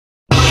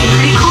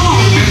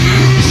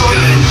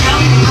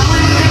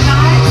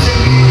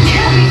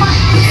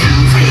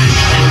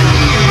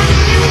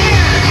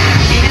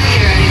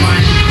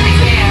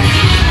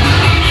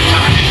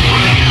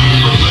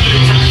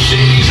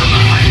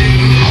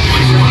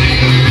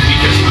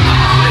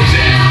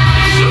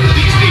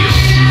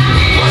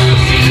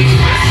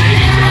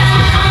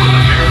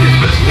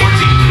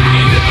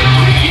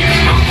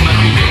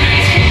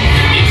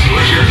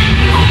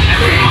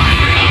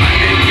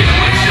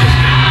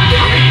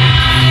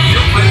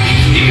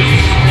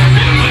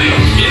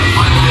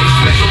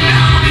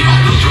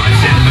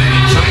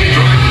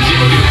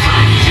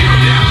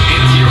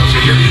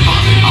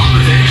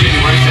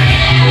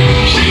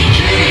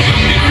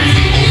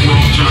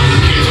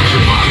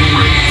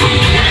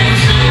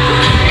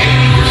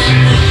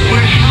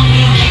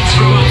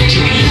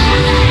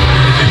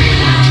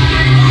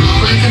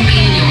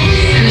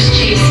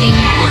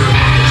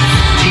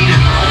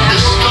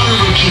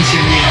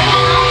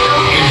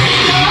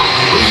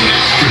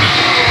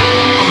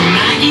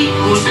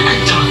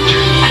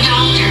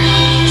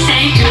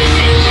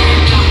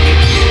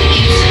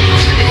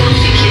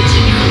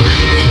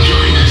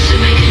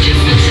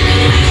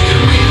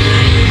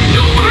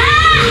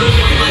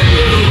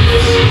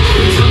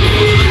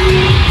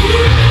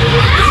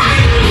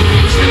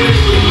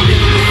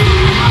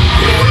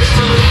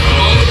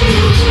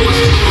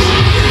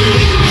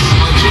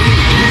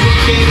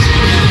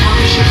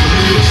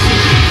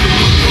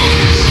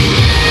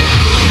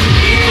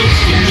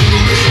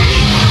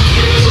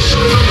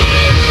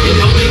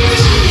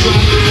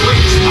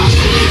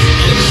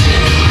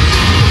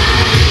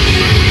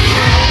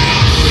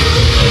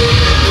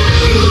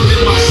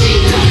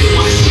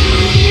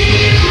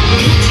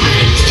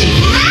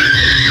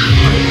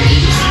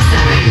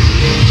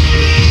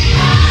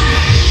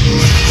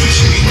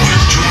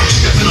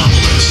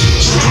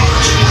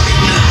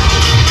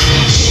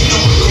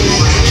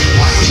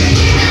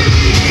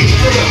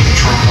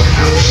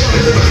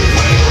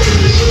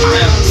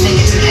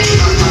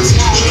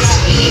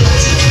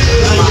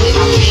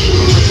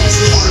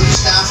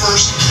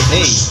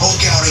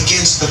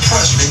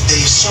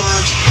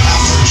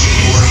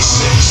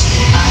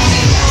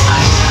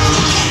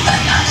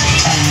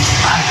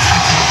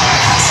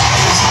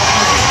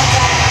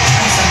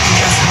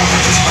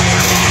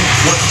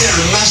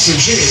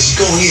message is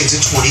going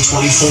into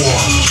 2024.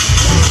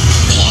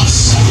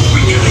 Plus,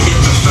 we gotta get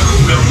the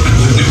federal government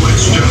to do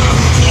its job.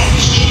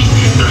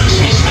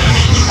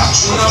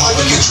 House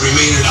Republicans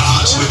remain at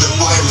odds with the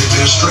Biden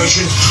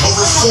administration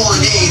over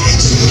foreign aid and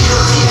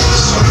security in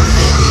the southern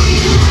border.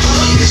 The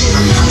latest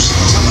from House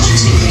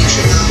Intelligence Committee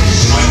Chair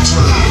Mike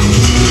Turner.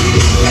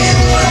 And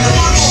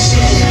another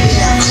civil war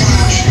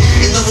clash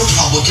in the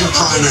Republican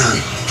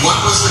primary. What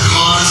was the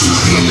cause of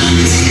the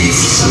United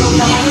States?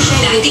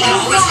 I think it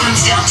always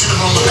comes down to the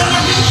role of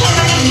government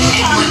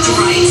and what the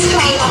rights of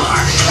the people are.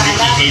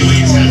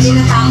 Haley's had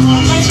some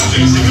problems with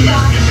basic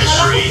American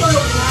history.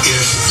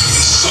 If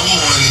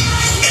someone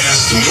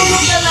asked me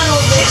what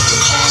the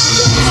causes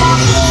of the war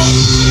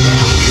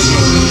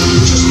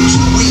just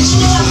 2 weeks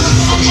before the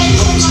first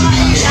votes are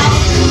cast,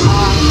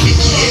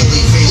 Nikki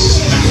Haley faces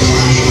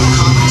backlash for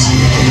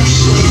commenting over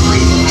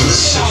slavery and the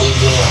Civil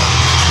War.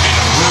 And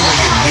a ruling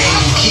in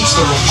Maine keeps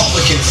the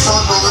Republican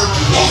frontrunner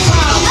off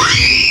another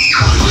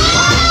legal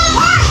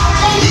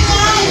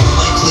battle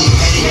likely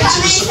heading into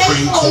the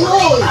Supreme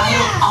Court. I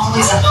will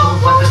always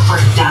uphold what the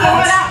court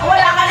does.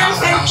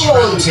 House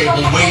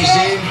Roundtable weighs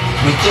in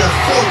with their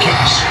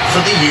forecast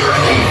for the year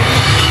ahead.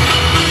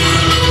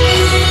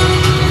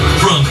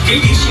 From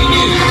ABC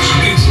News,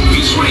 it's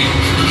This Week.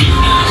 Here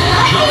now,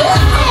 John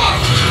Ross.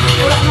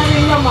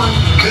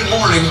 Good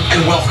morning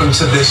and welcome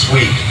to This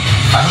Week.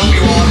 I hope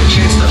you all had a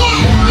chance to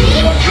unwind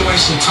and enjoy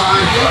some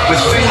time with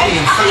family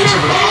and friends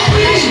over the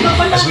holidays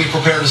as we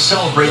prepare to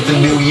celebrate the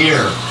new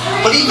year.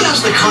 But even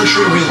as the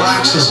country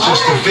relaxes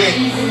just a bit,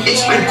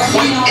 it's been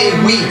quite a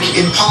week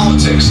in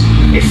politics,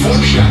 a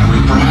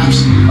foreshadowing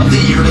perhaps of the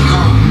year to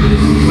come.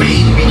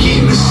 Maine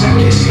became the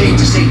second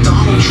state to say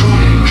Donald Trump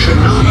should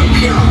not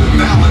appear on the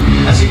ballot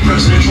as a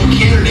presidential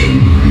candidate,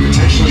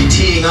 potentially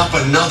teeing up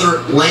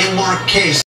another landmark case.